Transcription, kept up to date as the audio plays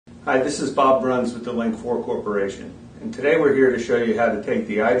Hi, this is Bob Bruns with the Link 4 Corporation, and today we're here to show you how to take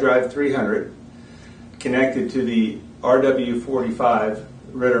the iDrive 300 connected to the RW45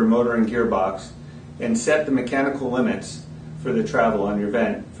 Ridder motor and gearbox and set the mechanical limits for the travel on your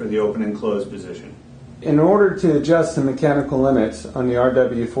vent for the open and close position. In order to adjust the mechanical limits on the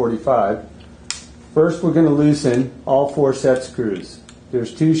RW45, first we're going to loosen all 4 set screws.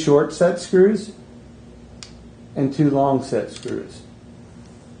 There's 2 short set screws and 2 long set screws.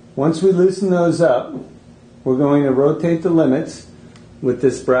 Once we loosen those up, we're going to rotate the limits with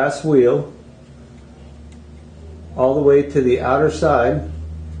this brass wheel all the way to the outer side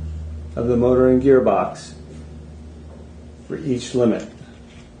of the motor and gearbox for each limit.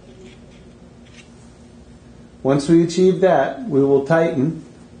 Once we achieve that, we will tighten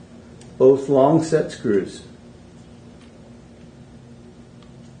both long set screws.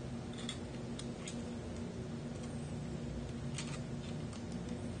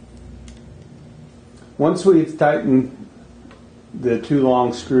 Once we've tightened the 2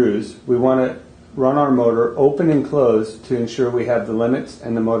 long screws, we want to run our motor open and close to ensure we have the limits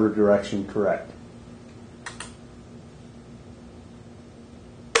and the motor direction correct.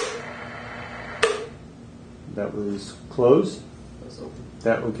 That was closed.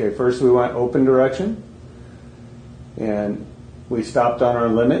 Okay, first we went open direction and we stopped on our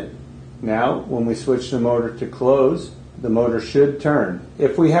limit. Now when we switch the motor to close, the motor should turn.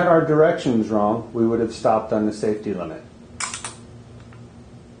 If we had our directions wrong, we would have stopped on the safety limit.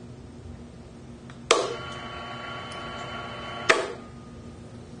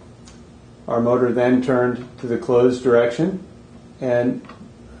 Our motor then turned to the closed direction, and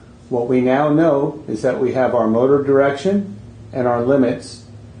what we now know is that we have our motor direction and our limits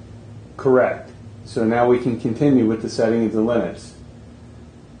correct. So now we can continue with the setting of the limits.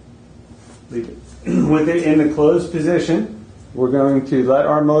 With it in the closed position, we're going to let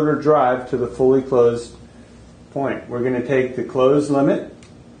our motor drive to the fully closed point. We're going to take the closed limit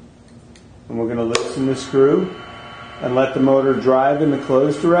and we're going to loosen the screw and let the motor drive in the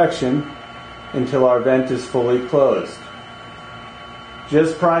closed direction until our vent is fully closed.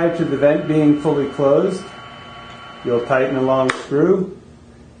 Just prior to the vent being fully closed, you'll tighten a long screw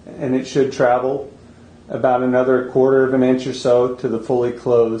and it should travel about another 1/4 of an inch or so to the fully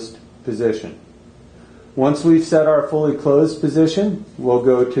closed position. Once we've set our fully closed position, we'll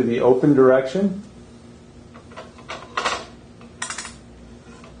go to the open direction.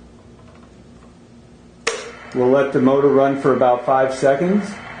 We'll let the motor run for about 5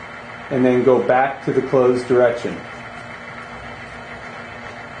 seconds and then go back to the closed direction.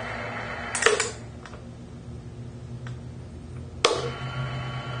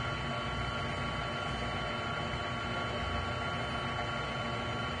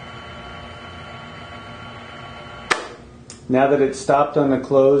 Now that it's stopped on the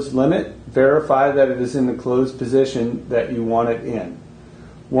closed limit, verify that it is in the closed position that you want it in.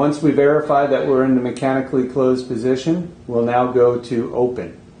 Once we verify that we're in the mechanically closed position, we'll now go to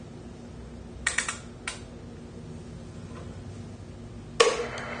open.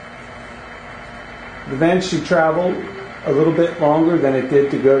 The vent should travel a little bit longer than it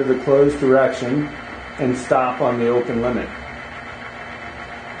did to go to the closed direction and stop on the open limit.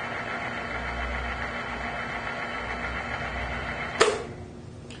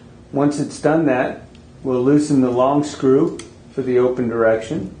 Once it's done that, we'll loosen the long screw for the open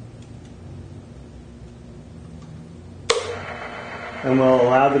direction. And we'll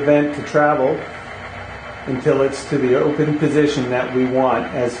allow the vent to travel until it's to the open position that we want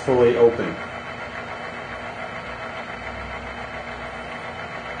as fully open.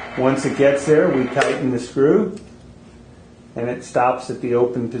 Once it gets there, we tighten the screw and it stops at the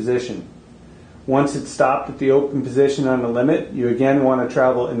open position. Once it's stopped at the open position on the limit, you again want to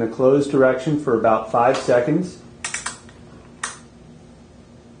travel in the closed direction for about 5 seconds.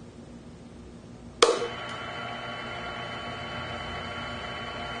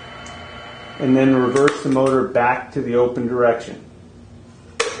 And then reverse the motor back to the open direction.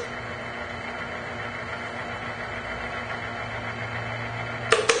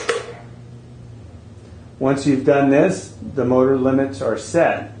 Once you've done this, the motor limits are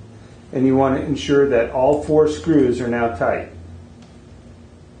set. And you want to ensure that all 4 screws are now tight.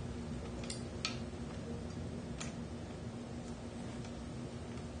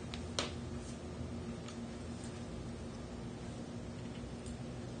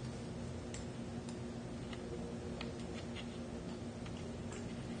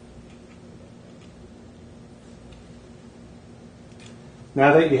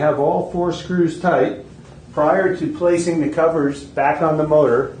 Now that you have all 4 screws tight, prior to placing the covers back on the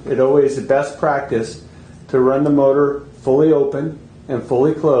motor, it's always the best practice to run the motor fully open and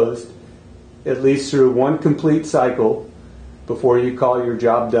fully closed, at least through one complete cycle before you call your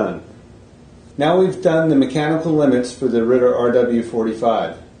job done. Now we've done the mechanical limits for the Ridder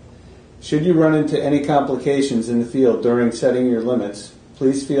RW45. Should you run into any complications in the field during setting your limits,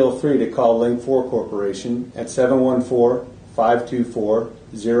 please feel free to call Link 4 Corporation at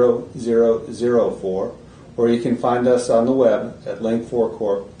 714-524-0004, or you can find us on the web at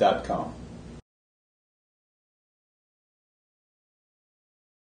link4corp.com.